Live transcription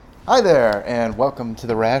Hi there, and welcome to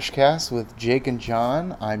the Rashcast with Jake and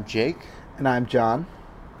John. I'm Jake. And I'm John.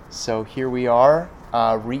 So here we are,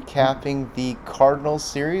 recapping the Cardinals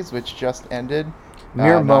series, which just ended.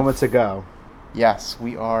 Mere Not moments ago. Yes,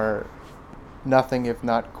 we are nothing if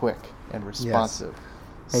not quick and Yes. responsive.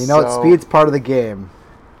 Hey, you know what? Speed's part of the game.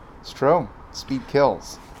 It's true. Speed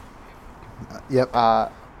kills.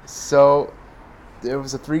 Yep. So it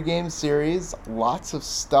was a 3-game series. Lots of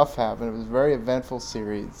stuff happened. It was a very eventful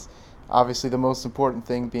series. Obviously, the most important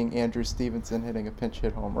thing being Andrew Stevenson hitting a pinch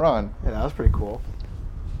hit home run. Yeah, that was pretty cool.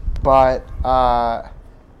 But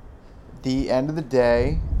the end of the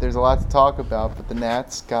day, there's a lot to talk about. But the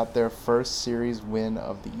Nats got their first series win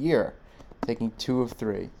of the year, taking 2 of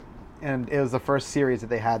 3. And it was the first series that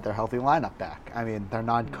they had their healthy lineup back. I mean, their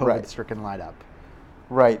non-COVID-stricken lineup.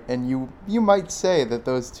 Right, and you might say that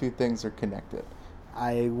those two things are connected.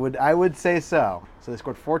 I would say so. So they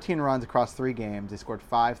scored 14 runs across 3 games. They scored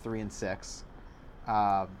 5, 3, and 6.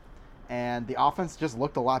 And the offense just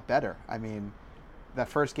looked a lot better. I mean, that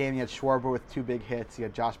first game, you had Schwarber with 2 big hits. You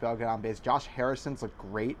had Josh Bell get on base. Josh Harrison's looked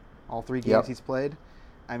great all 3 games he's played.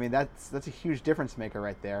 I mean, that's a huge difference maker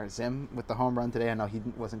right there. Zim with the home run today. I know he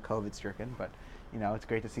wasn't COVID-stricken, but, it's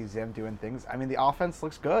great to see Zim doing things. I mean, the offense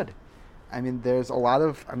looks good. I mean, there's a lot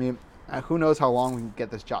of, who knows how long we can get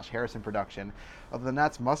this Josh Harrison production. Although the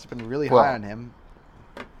Nats must have been really high on him.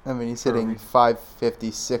 I mean, he's hitting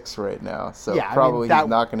 556 right now, so Yeah, probably he's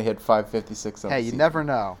not going to hit 556 on the Hey, you season. never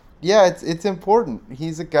know. Yeah, it's important.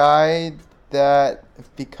 He's a guy that,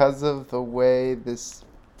 because of the way this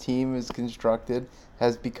team is constructed,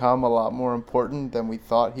 has become a lot more important than we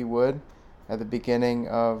thought he would at the beginning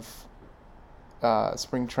of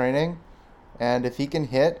spring training. And if he can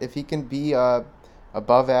hit, if he can be a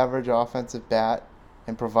above average offensive bat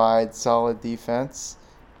and provide solid defense,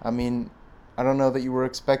 I mean, I don't know that you were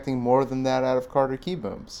expecting more than that out of Carter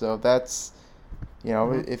Kieboom. So that's,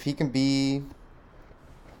 if he can be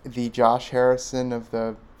the Josh Harrison of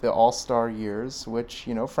the All-Star years, which,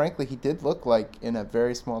 frankly, he did look like in a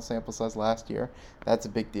very small sample size last year, that's a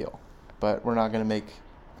big deal. But we're not going to make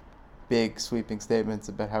big sweeping statements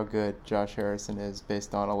about how good Josh Harrison is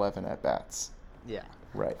based on 11 at-bats. Yeah.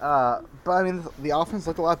 Right. But I mean, the offense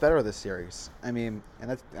looked a lot better this series. We didn't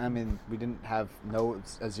have a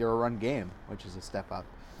 0-run game, which is a step up.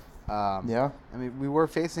 Yeah. I mean, we were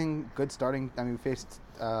facing good starting. I mean, we faced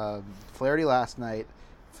Flaherty last night,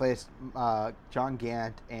 faced John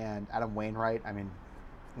Gant and Adam Wainwright.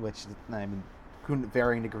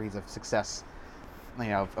 Varying degrees of success,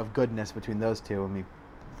 of goodness between those two. I mean,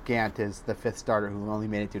 Gant is the 5th starter who only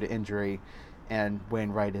made it due to injury, and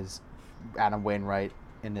Wainwright is Adam Wainwright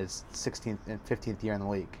in his 16th and 15th year in the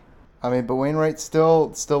league. I mean, but Wainwright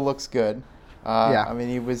still looks good. Yeah. I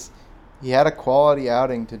mean, he had a quality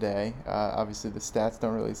outing today. Obviously, the stats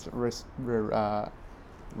don't really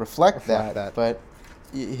reflect that, but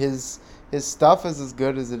his stuff is as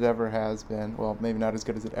good as it ever has been. Well, maybe not as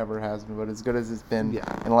good as it ever has been, but as good as it's been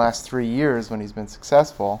in the last 3 years when he's been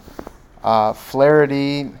successful.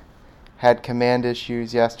 Flaherty had command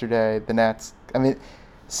issues yesterday. The Nats,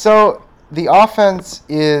 so the offense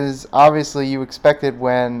is obviously, you expected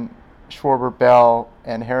when Schwarber, Bell,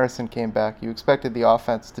 and Harrison came back, you expected the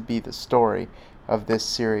offense to be the story of this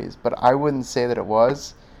series, but I wouldn't say that it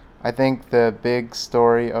was. I think the big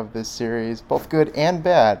story of this series, both good and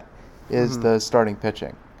bad, is the starting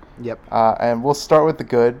pitching. Yep. And we'll start with the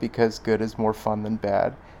good because good is more fun than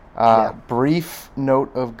bad. Brief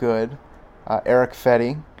note of good, Erick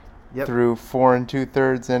Fedde. Yep. Through 4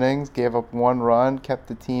 2/3 innings, gave up 1 run, kept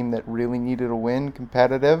the team that really needed a win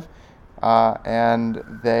competitive, and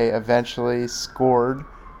they eventually scored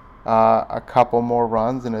a couple more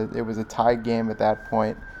runs, and it was a tie game at that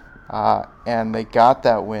point, and they got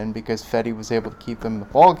that win because Fedde was able to keep them in the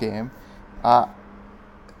ball game.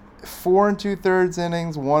 4 2/3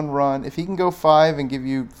 innings, 1 run. If he can go 5 and give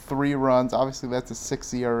you 3 runs, obviously that's a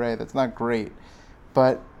 6 ERA. That's not great,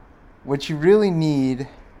 but what you really need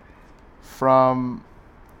from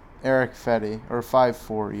Erick Fedde, or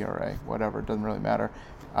 5.4 ERA, whatever, it doesn't really matter.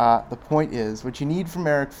 The point is, what you need from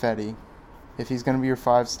Erick Fedde, if he's going to be your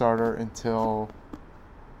 5 starter until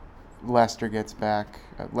Lester gets back.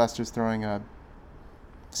 Lester's throwing a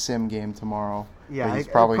sim game tomorrow. Yeah, he's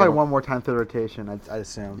probably one more time through the rotation, I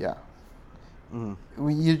assume. Yeah. Mm-hmm.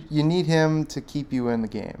 You need him to keep you in the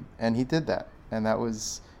game, and he did that. And that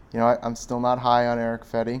was, I'm still not high on Erick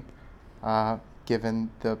Fedde. Given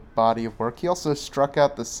the body of work. He also struck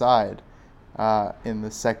out the side in the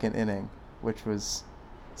 2nd inning, which was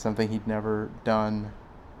something he'd never done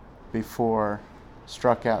before.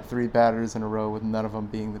 Struck out 3 batters in a row with none of them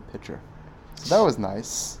being the pitcher. So that was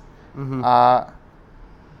nice. Mm-hmm.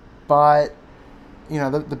 But,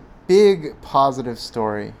 the big positive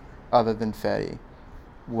story other than Fedde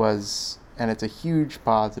was, and it's a huge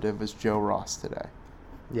positive, was Joe Ross today.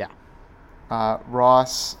 Yeah.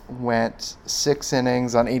 Ross went 6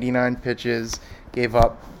 innings on 89 pitches, gave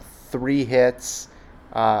up 3 hits,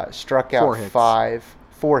 struck out 5.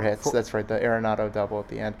 4 hits, that's right, the Arenado double at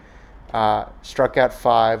the end. Struck out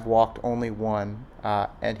 5, walked only 1.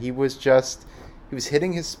 And he was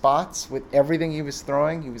hitting his spots with everything he was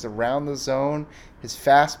throwing. He was around the zone. His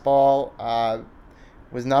fastball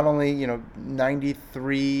was not only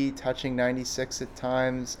 93, touching 96 at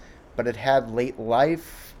times, but it had late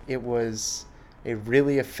life. It was a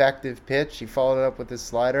really effective pitch. He followed it up with his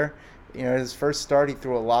slider. His first start, he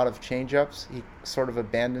threw a lot of changeups. He sort of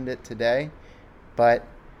abandoned it today, but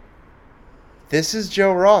this is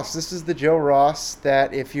Joe Ross. This is the Joe Ross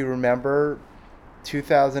that, if you remember,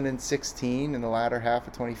 2016 in the latter half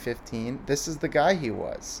of 2015, this is the guy he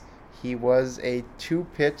was. He was a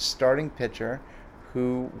 2-pitch starting pitcher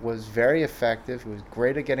who was very effective, who was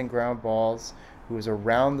great at getting ground balls, who was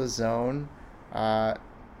around the zone,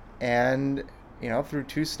 and through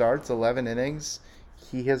 2 starts, 11 innings,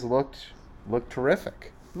 he has looked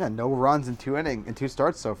terrific. Yeah, no runs in 2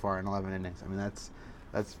 starts so far in 11 innings. I mean, that's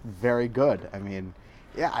very good. I mean,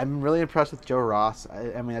 yeah, I'm really impressed with Joe Ross.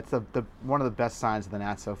 I mean, that's the one of the best signs of the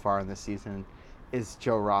Nats so far in this season is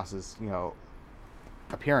Joe Ross's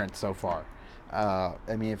appearance so far.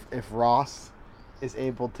 I mean, if Ross is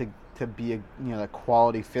able to be a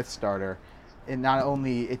quality 5th starter, it not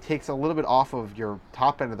only it takes a little bit off of your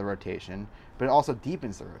top end of the rotation, but it also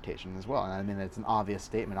deepens the rotation as well. And I mean, it's an obvious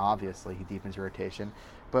statement. Obviously, he deepens your rotation.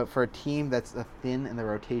 But for a team that's thin in the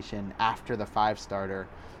rotation after the 5 starter,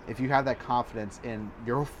 if you have that confidence in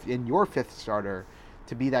your 5th starter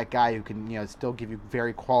to be that guy who can still give you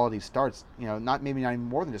very quality starts, not even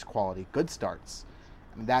more than just quality, good starts.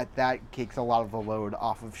 I mean, that takes a lot of the load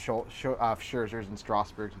off of Scherzer's and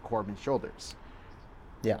Strasburg's and Corbin's shoulders.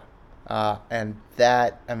 Yeah, and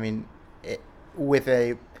that, I mean, with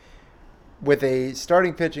a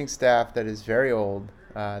starting pitching staff that is very old,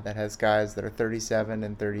 that has guys that are 37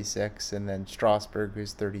 and 36, and then Strasburg,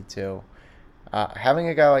 who's 32. Having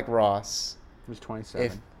a guy like Ross, who's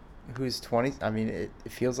 27, who's 20, I mean, it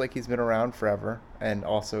feels like he's been around forever, and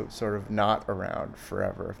also sort of not around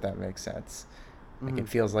forever, if that makes sense. Like, it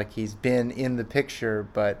feels like he's been in the picture,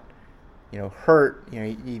 but hurt.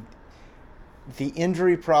 The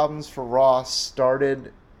injury problems for Ross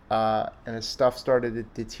started, and his stuff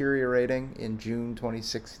started deteriorating in June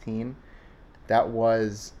 2016. That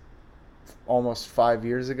was almost 5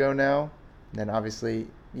 years ago now. And then obviously,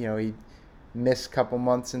 he missed a couple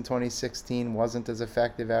months in 2016, wasn't as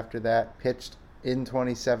effective after that. Pitched in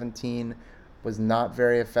 2017, was not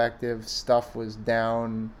very effective. Stuff was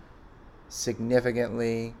down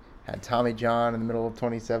significantly. Had Tommy John in the middle of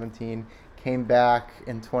 2017. Came back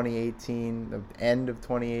in 2018, the end of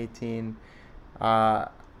 2018. And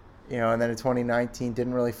then in 2019,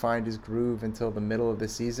 didn't really find his groove until the middle of the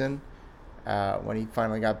season, when he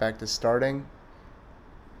finally got back to starting.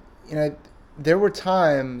 There were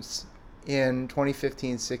times in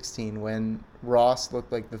 2015-16 when Ross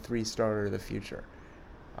looked like the 3 starter of the future.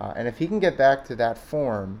 And if he can get back to that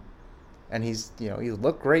form, and he's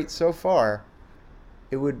looked great so far,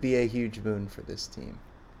 it would be a huge boon for this team.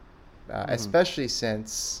 Especially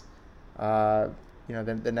since, the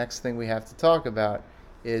next thing we have to talk about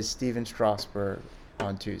is Stephen Strasburg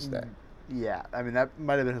on Tuesday. Yeah, I mean, that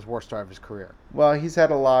might have been his worst start of his career. Well, he's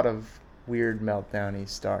had a lot of weird meltdown-y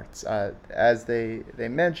starts. As they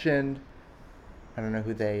mentioned, I don't know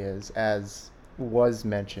who they is, as was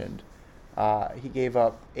mentioned, he gave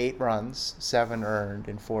up 8 runs, 7 earned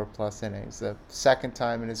in 4+ innings. The second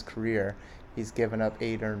time in his career he's given up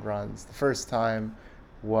 8 earned runs. The first time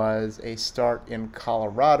was a start in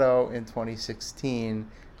Colorado in 2016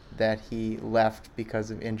 that he left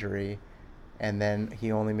because of injury, and then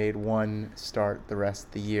he only made 1 start the rest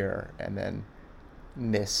of the year, and then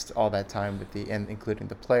missed all that time including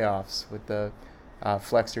the playoffs with the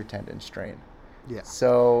flexor tendon strain. Yeah.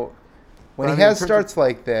 So when he has starts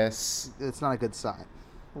like this, it's not a good sign.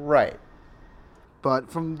 Right.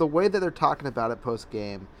 But from the way that they're talking about it post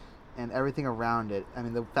game and everything around it, I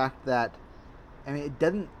mean, the fact that, I mean,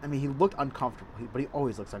 he looked uncomfortable, but he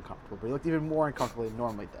always looks uncomfortable. But he looked even more uncomfortable than he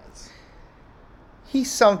normally does. He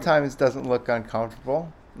sometimes doesn't look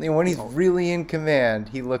uncomfortable. When he's really in command,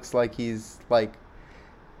 he looks like he's like.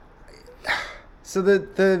 So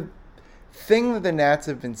the thing that the Nats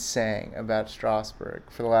have been saying about Strasburg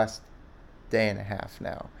for the last day and a half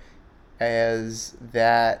now is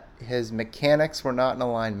that his mechanics were not in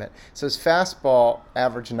alignment. So his fastball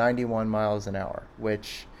averaged 91 miles an hour,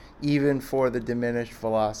 which, even for the diminished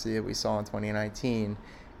velocity that we saw in 2019,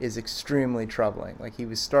 is extremely troubling. Like, he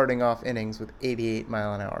was starting off innings with 88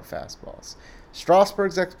 mile an hour fastballs.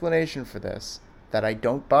 Strasburg's explanation for this, that I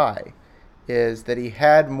don't buy, is that he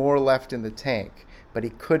had more left in the tank, but he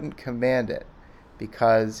couldn't command it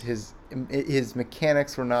because his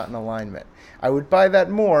mechanics were not in alignment. I would buy that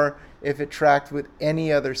more if it tracked with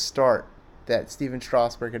any other start that Stephen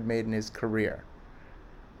Strasburg had made in his career.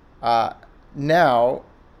 Now,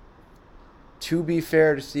 to be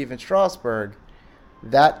fair to Stephen Strasburg,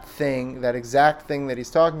 that exact thing that he's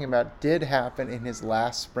talking about did happen in his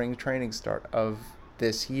last spring training start of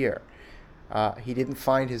this year. He didn't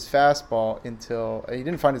find his mechanics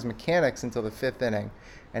until the fifth inning,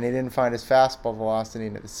 and he didn't find his fastball velocity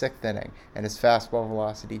into the sixth inning, and his fastball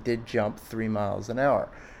velocity did jump 3 miles an hour.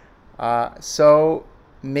 So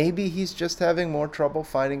maybe he's just having more trouble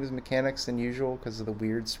finding his mechanics than usual because of the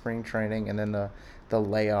weird spring training and then the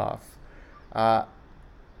layoff.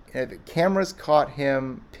 The cameras caught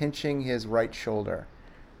him pinching his right shoulder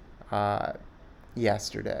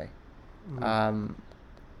yesterday. Mm-hmm.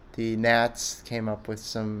 The Nats came up with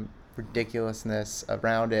some ridiculousness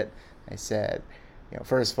around it. I said,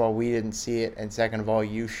 first of all, we didn't see it, and second of all,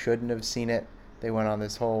 you shouldn't have seen it. They went on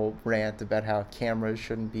this whole rant about how cameras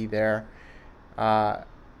shouldn't be there.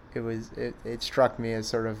 It struck me as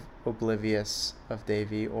sort of oblivious of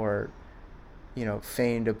Davey, or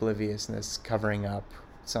feigned obliviousness covering up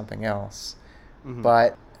something else. Mm-hmm.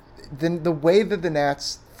 But then the way that the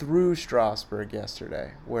Nats threw Strasburg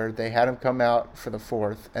yesterday, where they had him come out for the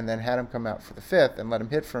fourth and then had him come out for the fifth and let him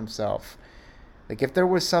hit for himself, like, if there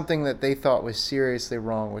was something that they thought was seriously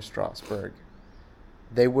wrong with Strasburg,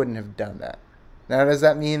 they wouldn't have done that. Now, does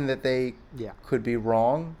that mean that they could be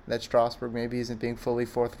wrong, that Strasburg maybe isn't being fully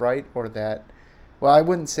forthright, or that, well, I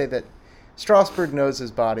wouldn't say that. Strasburg knows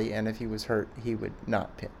his body, and if he was hurt, he would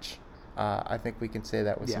not pitch. I think we can say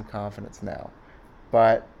that with some confidence now.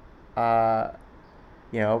 But,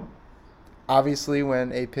 obviously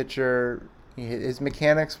when a pitcher, his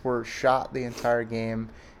mechanics were shot the entire game,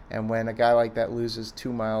 and when a guy like that loses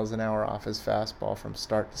 2 miles an hour off his fastball from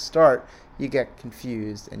start to start, you get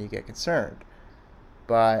confused and you get concerned.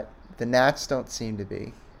 But the Nats don't seem to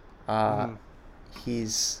be.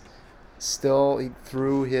 He's still, he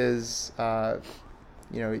threw his,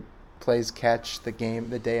 he plays catch the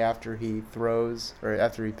day after he throws, or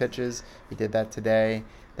after he pitches. He did that today.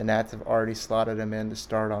 The Nats have already slotted him in to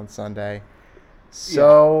start on Sunday.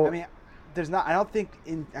 So, I don't think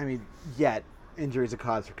yet injury is a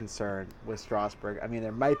cause for concern with Strasburg.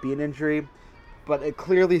 There might be an injury, but it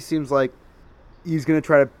clearly seems like he's going to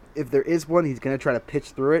try to, if there is one, he's going to try to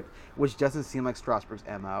pitch through it, which doesn't seem like Strasburg's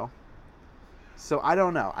MO. So I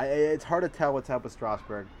don't know. It's hard to tell what's up with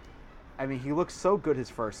Strasburg. He looked so good his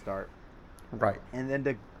first start. Right. And then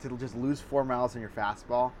to just lose 4 miles on your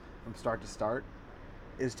fastball from start to start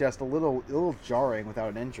is just a little jarring without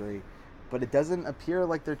an injury. But it doesn't appear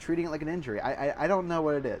like they're treating it like an injury. I don't know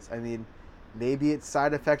what it is. Maybe it's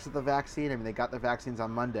side effects of the vaccine. They got the vaccines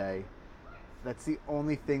on Monday. That's the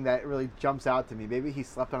only thing that really jumps out to me. Maybe he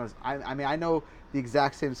slept on his... I know the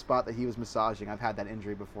exact same spot that he was massaging. I've had that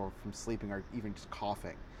injury before from sleeping or even just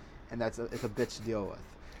coughing. And it's a bitch to deal with.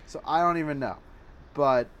 So I don't even know.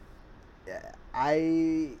 But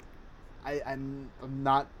I'm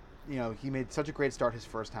not... he made such a great start his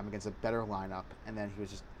first time against a better lineup. And then he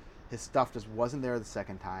was just... His stuff just wasn't there the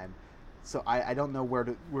second time. So I don't know where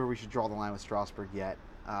we should draw the line with Strasburg yet.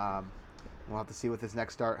 We'll have to see with his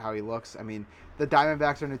next start how he looks. The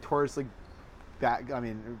Diamondbacks are notoriously bad.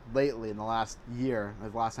 Lately in the last year, the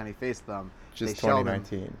last time he faced them, just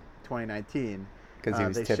 2019. 2019, because he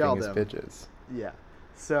was tipping his pitches. Yeah.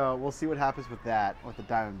 So we'll see what happens with that with the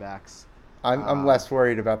Diamondbacks. I'm less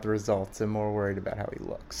worried about the results and more worried about how he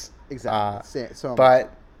looks. Exactly.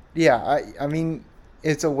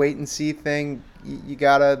 It's a wait and see thing. You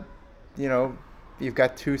gotta, you've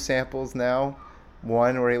got 2 samples now.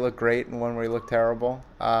 One where he looked great and one where he looked terrible.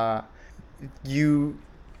 You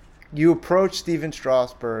approach Stephen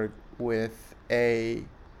Strasburg with a,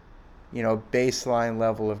 baseline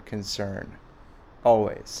level of concern,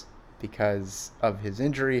 always, because of his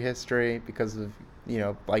injury history, because of,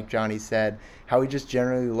 like Johnny said, how he just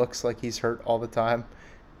generally looks like he's hurt all the time.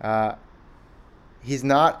 He's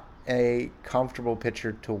not a comfortable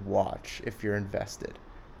pitcher to watch if you're invested.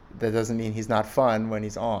 That doesn't mean he's not fun when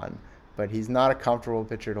he's on, but he's not a comfortable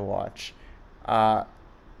pitcher to watch.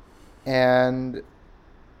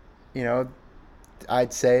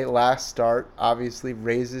 I'd say last start obviously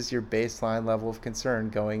raises your baseline level of concern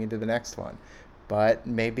going into the next one. But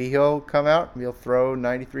maybe he'll come out and he'll throw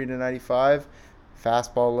 93 to 95.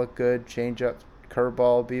 Fastball look good, changeup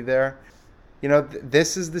curveball will be there.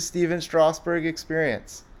 This is the Stephen Strasburg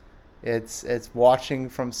experience. It's watching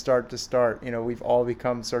from start to start. We've all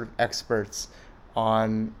become sort of experts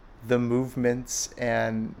on the movements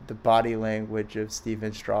and the body language of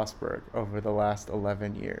Stephen Strasburg over the last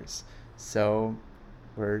 11 years. So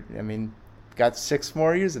got 6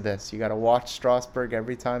 more years of this. You got to watch Strasburg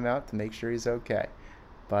every time out to make sure he's okay.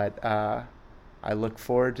 But I look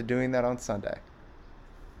forward to doing that on Sunday.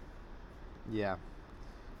 Yeah.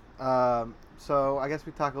 So I guess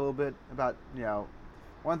we talk a little bit about,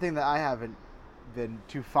 one thing that I haven't been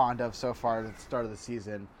too fond of so far at the start of the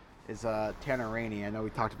season is Tanner Rainey. I know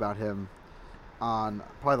we talked about him on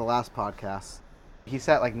probably the last podcast. He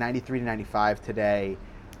set like 93 to 95 today.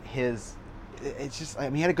 He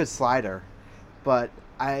had a good slider, but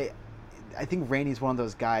I think Rainey's one of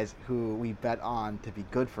those guys who we bet on to be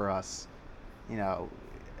good for us,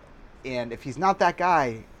 and if he's not that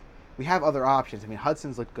guy, we have other options. I mean,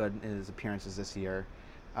 Hudson's looked good in his appearances this year.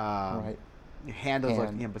 Right. Hand was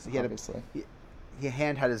like, but he had obviously.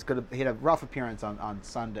 Hand had he had a rough appearance on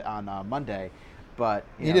Monday, but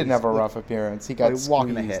he didn't have a rough appearance. He got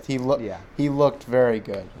walking the hit. He looked very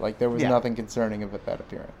good. Like there was nothing concerning about that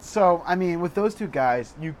appearance. So I mean, with those two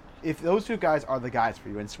guys, if those two guys are the guys for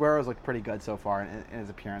you, and Suarez looked pretty good so far in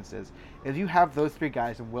his appearances, if you have those 3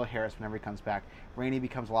 guys and Will Harris whenever he comes back, Rainey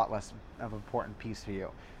becomes a lot less of an important piece for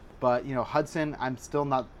you. But Hudson, I'm still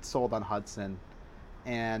not sold on Hudson,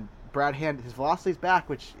 and Brad Hand, his velocity's back,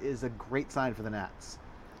 which is a great sign for the Nats.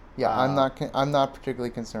 Yeah, I'm not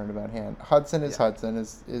particularly concerned about Hand. Hudson is Hudson.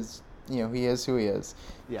 Is he is who he is.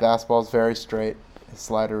 Yeah. Fastball's very straight. His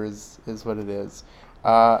slider is what it is.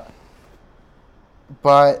 But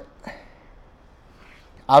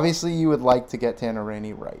obviously, you would like to get Tanner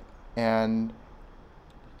Rainey right, and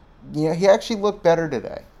he actually looked better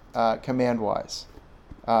today, command wise.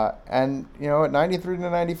 And at 93 to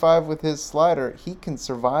 95 with his slider, he can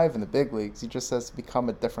survive in the big leagues. He just has to become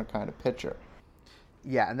a different kind of pitcher.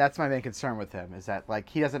 Yeah, and that's my main concern with him is that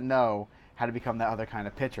he doesn't know how to become that other kind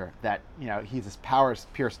of pitcher. That he's this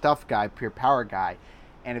pure stuff guy, pure power guy,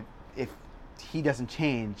 and if he doesn't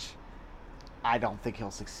change, I don't think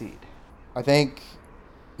he'll succeed. I think,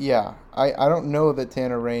 I don't know that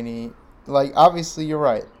Tanner Rainey. Obviously you're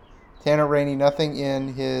right. Tanner Rainey, nothing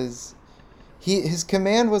in his. His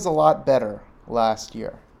command was a lot better last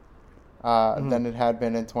year than it had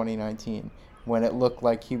been in 2019, when it looked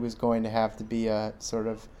like he was going to have to be a sort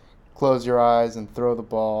of close your eyes and throw the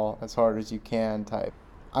ball as hard as you can type.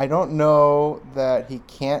 I don't know that he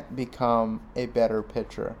can't become a better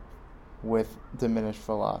pitcher with diminished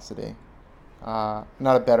velocity. Not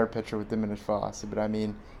a better pitcher with diminished velocity, but I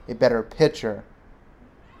mean a better pitcher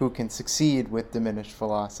who can succeed with diminished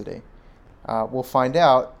velocity. We'll find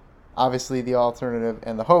out. Obviously, the alternative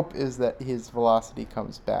and the hope is that his velocity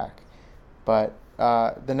comes back. But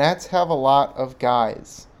the Nats have a lot of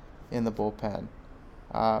guys in the bullpen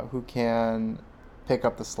who can pick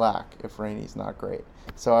up the slack if Rainey's not great.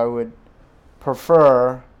 So I would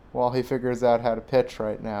prefer, while he figures out how to pitch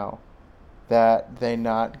right now, that they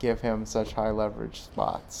not give him such high leverage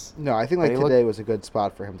spots. No, I think today was a good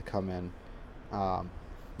spot for him to come in.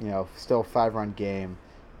 Still a 5-run game.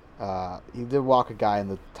 He did walk a guy,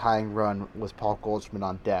 and the tying run was Paul Goldschmidt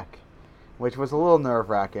on deck, which was a little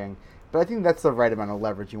nerve-wracking. But I think that's the right amount of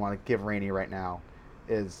leverage you want to give Rainey right now,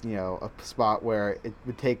 is a spot where it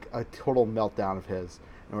would take a total meltdown of his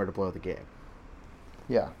in order to blow the game.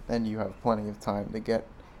 Yeah, and you have plenty of time to get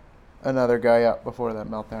another guy up before that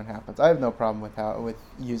meltdown happens. I have no problem with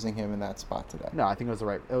using him in that spot today. No, I think it was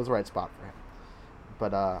the right spot for him.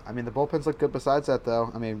 But the bullpens look good. Besides that,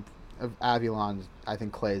 though, of Avilan, I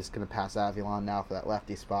think Clay's going to pass Avilan now for that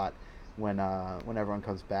lefty spot when everyone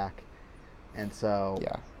comes back, and so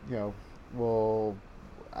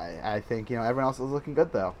I think everyone else is looking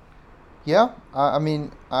good though. Yeah,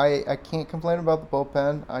 I can't complain about the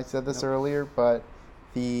bullpen. I said this earlier, but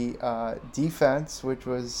the defense, which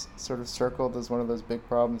was sort of circled as one of those big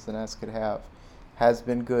problems the Nats could have, has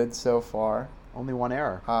been good so far. Only one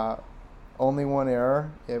error.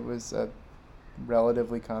 It was a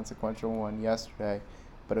relatively consequential one yesterday,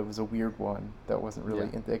 but it was a weird one that wasn't really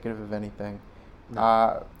indicative of anything.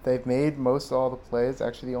 No. They've made most all the plays.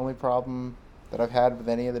 Actually, the only problem that I've had with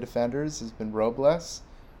any of the defenders has been Robles,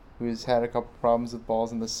 who's had a couple problems with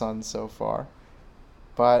balls in the sun so far.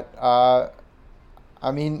 But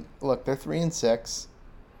look, they're 3-6.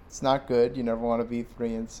 It's not good. You never want to be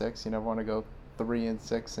 3-6. You never want to go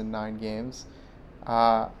 3-6 in 9 games.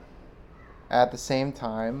 At the same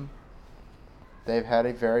time, they've had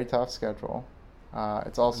a very tough schedule.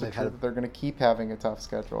 It's also true that they're going to keep having a tough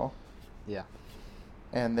schedule. Yeah.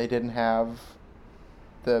 And they didn't have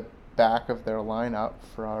the back of their lineup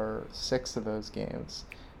for 6 of those games.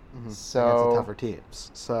 Mm-hmm. So against the tougher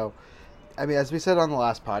teams. So, I mean, as we said on the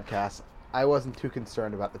last podcast, I wasn't too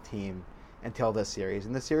concerned about the team until this series,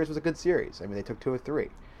 and this series was a good series. I mean, they took 2 of 3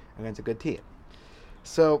 against a good team.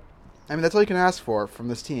 So, I mean, that's all you can ask for from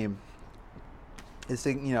this team. Is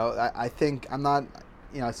to, I think I'm not,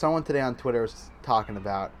 someone today on Twitter was talking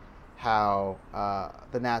about how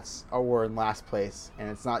the Nats were in last place, and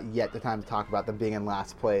it's not yet the time to talk about them being in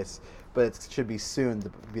last place, but it should be soon to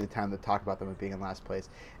be the time to talk about them being in last place.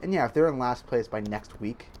 And yeah, if they're in last place by next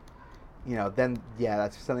week, then yeah,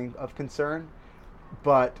 that's something of concern.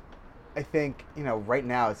 But I think, right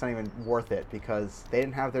now it's not even worth it because they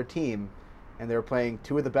didn't have their team, and they were playing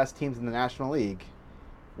 2 of the best teams in the National League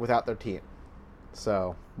without their team.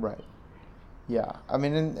 So right, yeah. I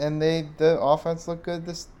mean, and the offense looked good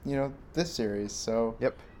this series. So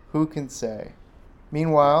yep. Who can say?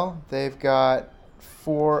 Meanwhile, they've got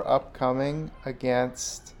 4 upcoming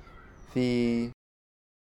against the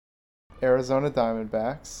Arizona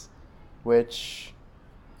Diamondbacks, which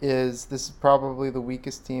this is probably the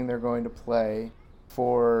weakest team they're going to play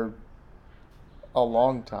for a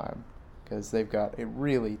long time because they've got a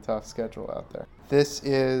really tough schedule out there. This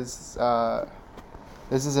is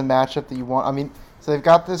a matchup that you want. I mean, so they've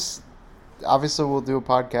got this. Obviously, we'll do a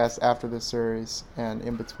podcast after this series and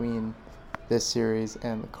in between this series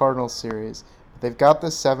and the Cardinals series. But they've got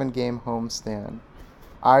this 7-game homestand.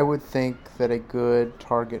 I would think that a good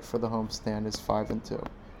target for the homestand is 5-2.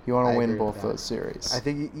 You want to win both those series. I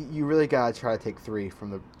think you really got to try to take 3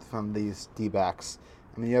 from these D-backs.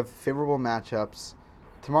 I mean, you have favorable matchups.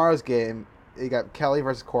 Tomorrow's game, you got Kelly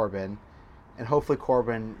versus Corbin. And hopefully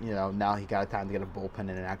Corbin, now he got time to get a bullpen in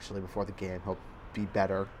and actually before the game he'll be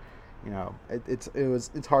better.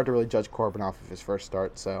 It's hard to really judge Corbin off of his first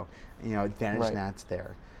start, so advantage Nats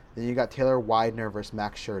there. Then you got Taylor Widener versus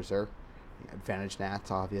Max Scherzer, advantage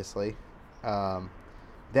Nats obviously.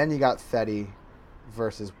 Then you got Fedde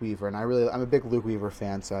versus Weaver, and I'm a big Luke Weaver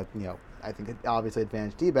fan, so I think it obviously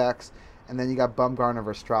advantage D-backs. And then you got Bumgarner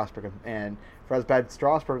versus Strasburg, and for as bad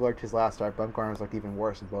Strasburg looked his last start, Bumgarner's looked even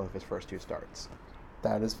worse in both of his first 2 starts.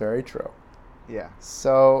 That is very true. Yeah.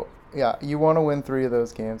 So, yeah, you want to win 3 of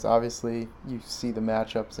those games. Obviously, you see the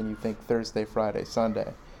matchups and you think Thursday, Friday,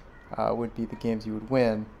 Sunday would be the games you would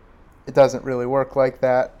win. It doesn't really work like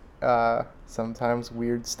that. Sometimes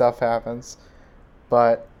weird stuff happens.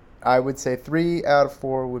 But I would say 3 out of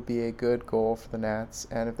 4 would be a good goal for the Nats.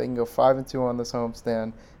 And if they can go 5-2 on this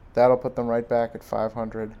homestand, that'll put them right back at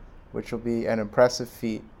 500, which will be an impressive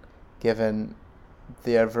feat given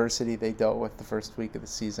the adversity they dealt with the first week of the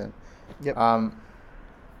season. Yep.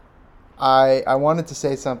 I wanted to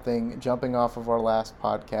say something jumping off of our last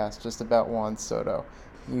podcast just about Juan Soto.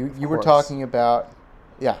 You were talking about,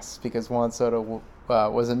 yes, because Juan Soto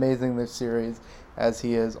was amazing this series as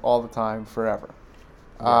he is all the time forever.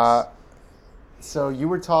 Yes. So you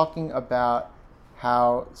were talking about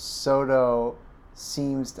how Soto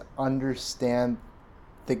seems to understand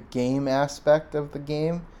the game aspect of the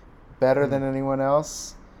game better than anyone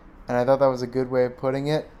else, and I thought that was a good way of putting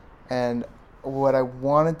it. And what I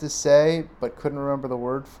wanted to say but couldn't remember the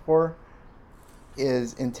word for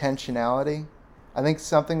is intentionality. I think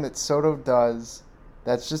something that Soto does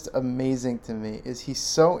that's just amazing to me is he's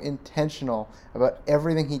so intentional about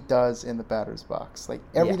everything he does in the batter's box. Like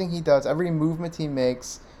everything he does, every movement he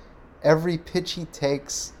makes, every pitch he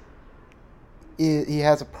takes, he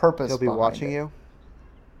has a purpose. He'll be watching you.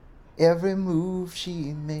 Every move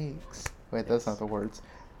she makes. Wait, that's not the words.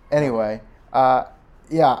 Anyway,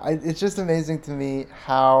 it's just amazing to me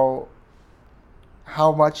how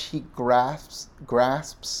much he grasps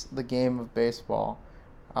the game of baseball,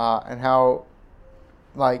 and how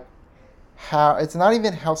it's not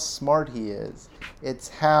even how smart he is. It's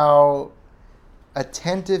how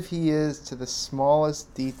attentive he is to the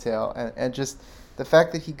smallest detail, and just the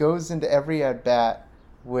fact that he goes into every at-bat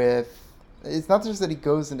with... It's not just that he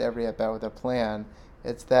goes into every at-bat with a plan.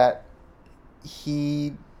 It's that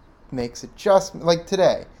he makes adjustments. Like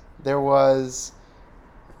today, there was...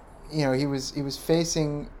 he was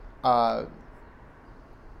facing Adam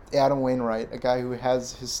Wainwright, a guy who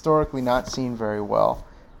has historically not seen very well.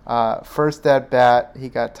 First at-bat, he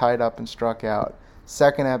got tied up and struck out.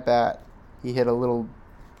 Second at-bat, he hit a little,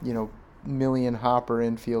 million hopper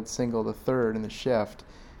infield single to third in the shift.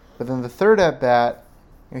 But then the third at-bat,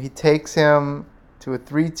 he takes him to a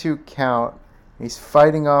 3-2 count. He's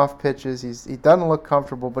fighting off pitches. He doesn't look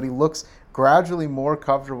comfortable, but he looks gradually more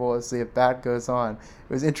comfortable as the at-bat goes on.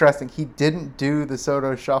 It was interesting. He didn't do the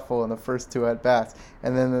Soto shuffle in the first 2 at-bats.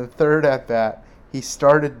 And then the third at-bat, he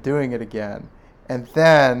started doing it again. And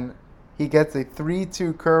then he gets a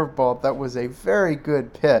 3-2 curveball that was a very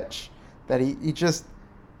good pitch that he just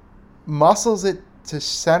muscles it to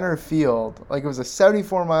center field. Like, it was a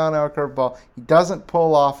 74-mile-an-hour curveball. He doesn't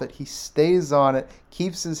pull off it. He stays on it,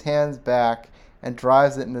 keeps his hands back, and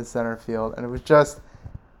drives it into center field. And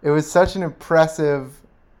it was such an impressive,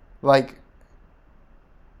 like,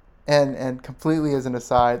 and completely as an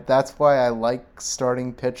aside, that's why I like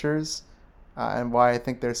starting pitchers and why I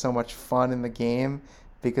think there's so much fun in the game.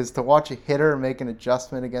 Because to watch a hitter make an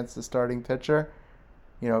adjustment against the starting pitcher,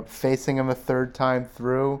 facing him a third time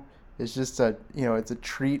through is just it's a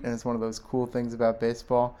treat, and it's one of those cool things about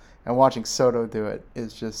baseball. And watching Soto do it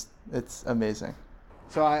is it's amazing.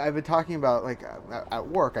 So I've been talking about, like, at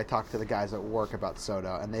work, I talk to the guys at work about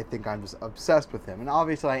Soto, and they think I'm just obsessed with him. And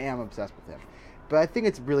obviously I am obsessed with him. But I think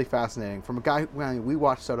it's really fascinating from a guy we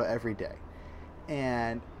watch Soto every day.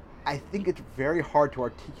 And I think it's very hard to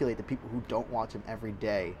articulate to people who don't watch him every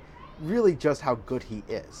day really just how good he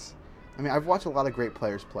is. I mean, I've watched a lot of great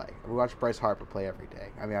players play. We watch Bryce Harper play every day.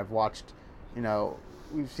 I mean, I've watched,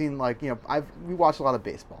 we've seen, we watch a lot of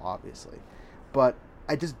baseball, obviously. But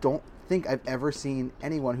I just don't think I've ever seen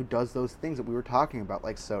anyone who does those things that we were talking about,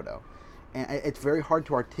 like Soto. And it's very hard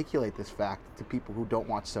to articulate this fact to people who don't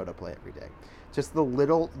watch Soto play every day. Just the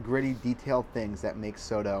little gritty, detailed things that make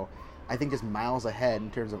Soto, I think, just miles ahead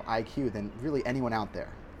in terms of IQ than really anyone out there.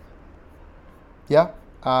 Yeah.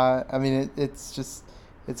 I mean, it's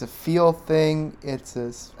a feel thing. It's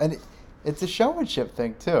a showmanship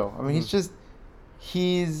thing, too. I mean,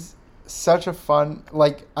 he's such a fun,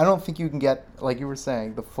 like, I don't think you can get, like you were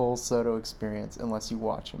saying, the full Soto experience unless you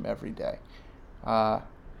watch him every day. Now,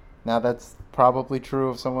 that's probably true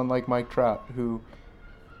of someone like Mike Trout, who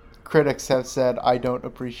critics have said I don't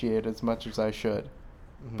appreciate as much as I should.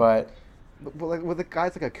 Mm-hmm. But like, with the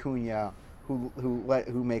guys like Acuna,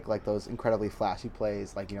 who make, like, those incredibly flashy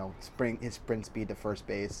plays, like, his sprint speed to first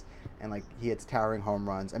base, and, like, he hits towering home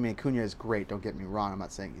runs. I mean, Acuna is great, don't get me wrong, I'm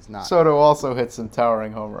not saying he's not. Soto also hits some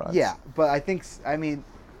towering home runs. Yeah, but I mean,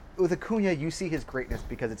 with Acuna, you see his greatness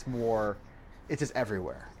because it's just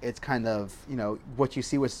everywhere. It's kind of, what you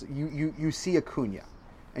see with, you see Acuna,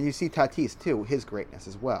 and you see Tatis, too, his greatness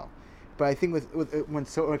as well. But I think when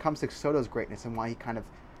it comes to Soto's greatness and why he kind of,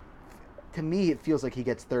 to me, it feels like he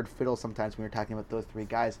gets third fiddle sometimes when you're talking about those three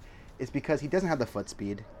guys, is because he doesn't have the foot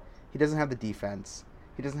speed, he doesn't have the defense,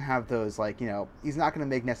 he doesn't have those, like, he's not going to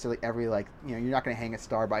make necessarily every, like, you're not going to hang a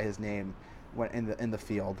star by his name when in the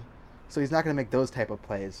field, so he's not going to make those type of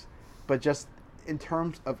plays. But just in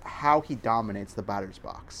terms of how he dominates the batter's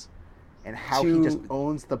box, and how he just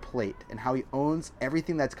owns the plate, and how he owns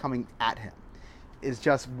everything that's coming at him, is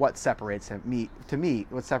just what separates him.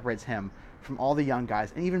 What separates him from all the young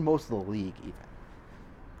guys, and even most of the league, even.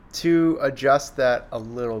 To adjust that a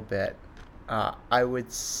little bit, I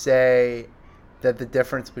would say that the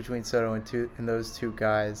difference between Soto and those two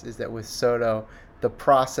guys is that with Soto, the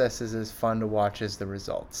process is as fun to watch as the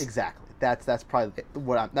results. Exactly. That's probably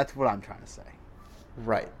what I'm trying to say.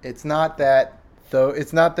 Right. It's not that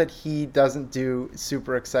he doesn't do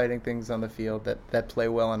super exciting things on the field that play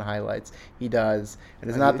well in highlights. He does. And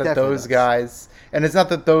it's not that those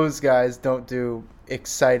guys don't do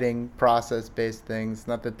exciting process-based things. It's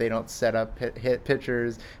not that they don't set up hit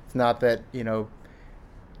pitchers. It's not that,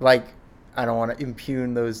 I don't want to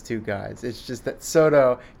impugn those two guys. It's just that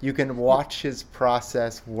Soto, you can watch his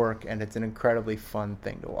process work, and it's an incredibly fun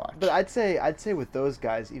thing to watch. But I'd say with those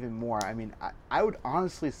guys even more. I mean, I would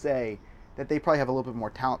honestly say that they probably have a little bit more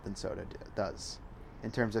talent than Soto does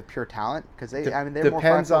in terms of pure talent, because they're more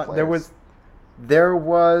flexible players. There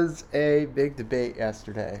was a big debate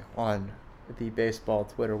yesterday on the baseball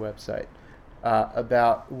Twitter website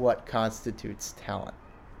about what constitutes talent.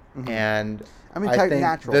 Mm-hmm. And I mean,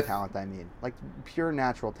 natural talent. I mean, like pure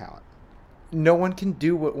natural talent. No one can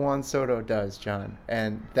do what Juan Soto does, John,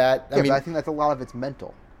 and that. Yeah, but I think that's a lot of it's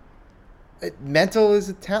mental. Mental is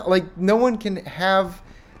a talent. Like, no one can have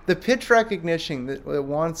the pitch recognition that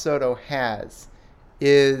Juan Soto has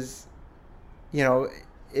is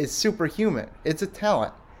superhuman. It's a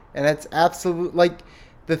talent, and it's absolute. Like,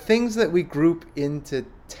 the things that we group into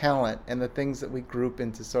talent and the things that we group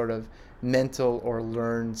into sort of mental or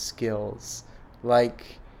learned skills,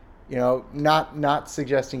 like, not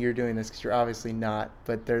suggesting you're doing this because you're obviously not,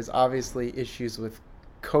 but there's obviously issues with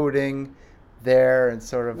coding there and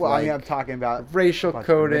sort of I'm talking about racial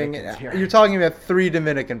coding. You're talking about 3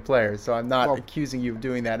 Dominican players, so I'm not accusing you of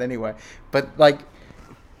doing that anyway. But, like,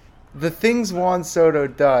 the things Juan Soto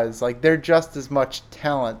does, like, they're just as much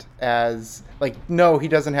talent as, like, no, he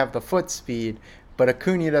doesn't have the foot speed, but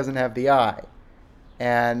Acuna doesn't have the eye.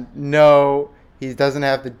 And no, he doesn't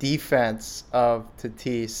have the defense of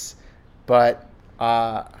Tatis, But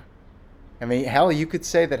I mean, hell, you could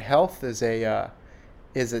say that health is a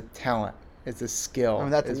talent. It's a skill. I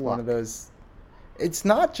mean, that's it's luck. one of those. It's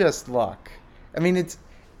not just luck. I mean,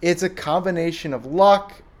 it's a combination of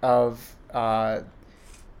luck of And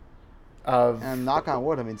knock on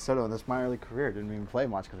wood, I mean, Soto in this minor league career didn't even play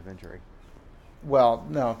much because of injury. well,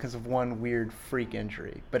 no, because of one weird freak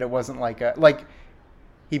injury. But it wasn't like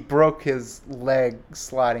he broke his leg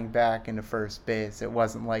sliding back into first base. It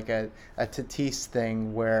wasn't like a Tatis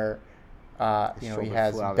thing where he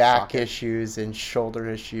has back issues and shoulder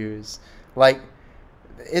issues. Like,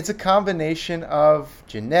 it's a combination of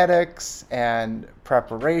genetics and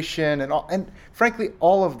preparation and frankly,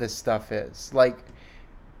 all of this stuff is like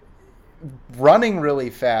running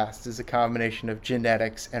really fast is a combination of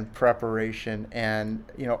genetics and preparation and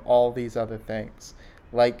all these other things.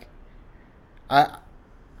 Like,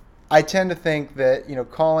 I tend to think that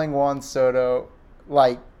calling Juan Soto,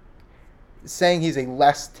 like, saying he's a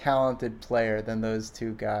less talented player than those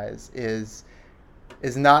two guys is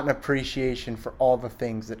not an appreciation for all the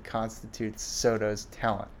things that constitutes Soto's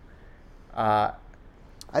talent. I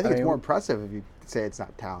think it's more impressive if you say it's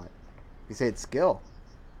not talent. If you say it's skill.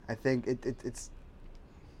 I think it's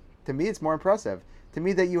to me it's more impressive. To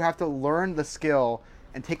me, that you have to learn the skill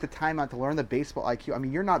and take the time out to learn the baseball IQ. I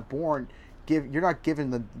mean, you're not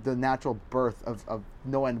given the natural birth of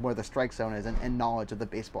knowing where the strike zone is and knowledge of the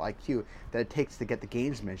baseball IQ that it takes to get the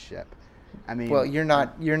gamesmanship. I mean, well, you're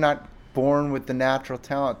not born with the natural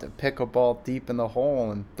talent to pick a ball deep in the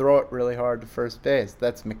hole and throw it really hard to first base.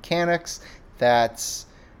 That's mechanics. That's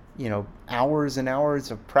hours and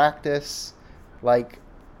hours of practice. Like,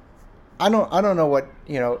 I don't know what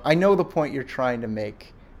I know the point you're trying to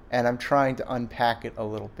make, and I'm trying to unpack it a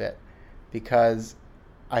little bit because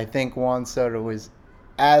I think Juan Soto is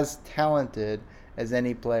as talented as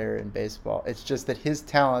any player in baseball. It's just that his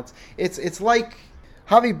talents, it's like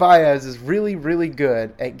Javi Baez is really, really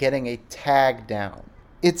good at getting a tag down.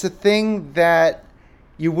 It's a thing that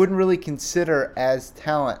you wouldn't really consider as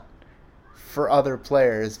talent for other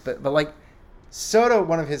players, but like Soto,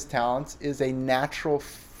 one of his talents is a natural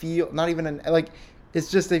feel, not even it's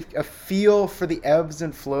just a feel for the ebbs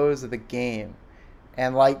and flows of the game.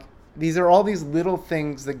 And like, these are all these little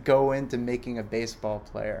things that go into making a baseball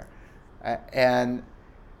player. And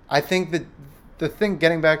I think that the thing,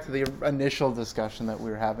 getting back to the initial discussion that we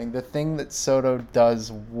were having, the thing that Soto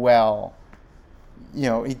does well,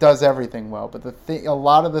 he does everything well, but a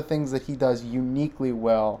lot of the things that he does uniquely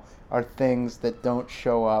well are things that don't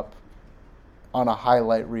show up on a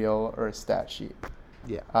highlight reel or a stat sheet.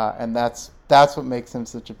 Yeah. And that's what makes him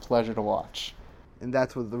such a pleasure to watch. And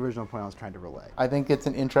that's what the original point I was trying to relay. I think it's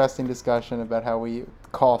an interesting discussion about how we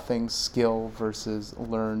call things skill versus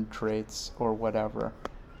learned traits or whatever.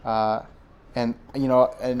 And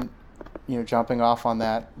jumping off on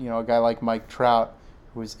that, a guy like Mike Trout,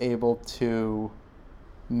 who is able to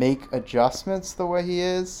make adjustments the way he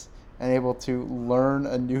is and able to learn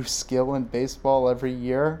a new skill in baseball every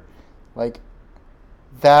year, like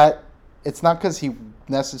that, it's not because he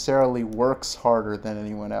necessarily works harder than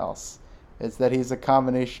anyone else. It's that he's a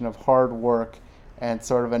combination of hard work and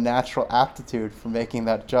sort of a natural aptitude for making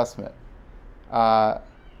that adjustment.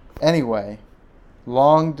 Anyway,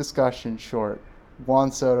 long discussion short.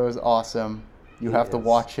 Juan Soto is awesome. You have to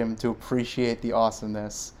watch him to appreciate the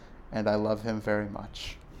awesomeness, and I love him very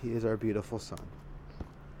much. He is our beautiful son.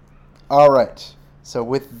 All right. So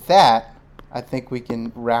with that, I think we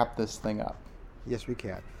can wrap this thing up. Yes, we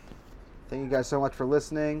can. Thank you guys so much for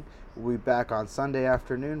listening. We'll be back on Sunday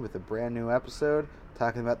afternoon with a brand new episode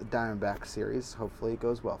talking about the Diamondbacks series. Hopefully it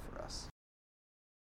goes well for